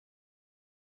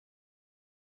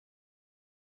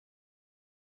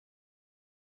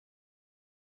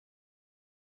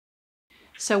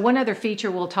So one other feature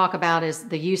we'll talk about is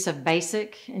the use of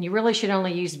BASIC, and you really should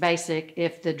only use BASIC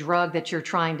if the drug that you're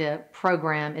trying to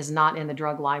program is not in the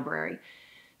drug library.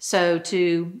 So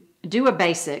to do a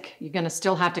BASIC, you're going to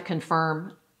still have to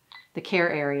confirm the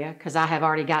care area because I have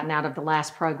already gotten out of the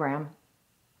last program.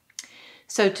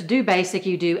 So to do BASIC,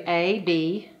 you do A,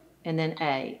 B, and then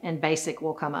A, and BASIC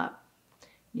will come up.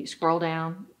 You scroll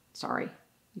down,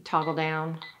 you toggle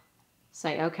down,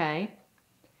 say OK.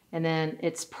 And then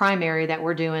it's primary that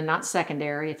we're doing, not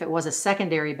secondary. If it was a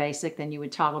secondary BASIC, then you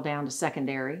would toggle down to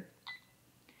secondary.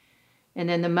 And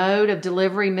then the mode of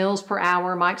delivery, mils per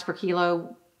hour, mics per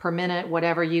kilo, per minute,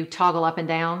 whatever, you toggle up and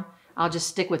down. I'll just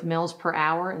stick with mils per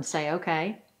hour and say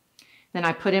OK. Then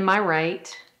I put in my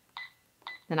rate.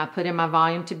 Then I put in my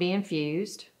volume to be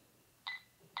infused.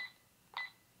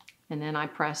 And then I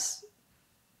press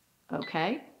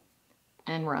OK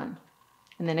and run.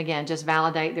 And then again, just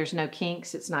validate there's no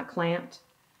kinks, it's not clamped,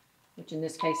 which in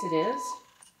this case it is.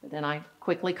 But then I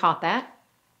quickly caught that,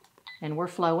 and we're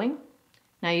flowing.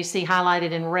 Now you see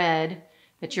highlighted in red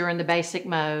that you're in the basic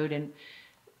mode, and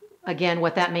again,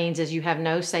 what that means is you have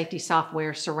no safety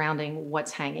software surrounding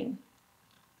what's hanging.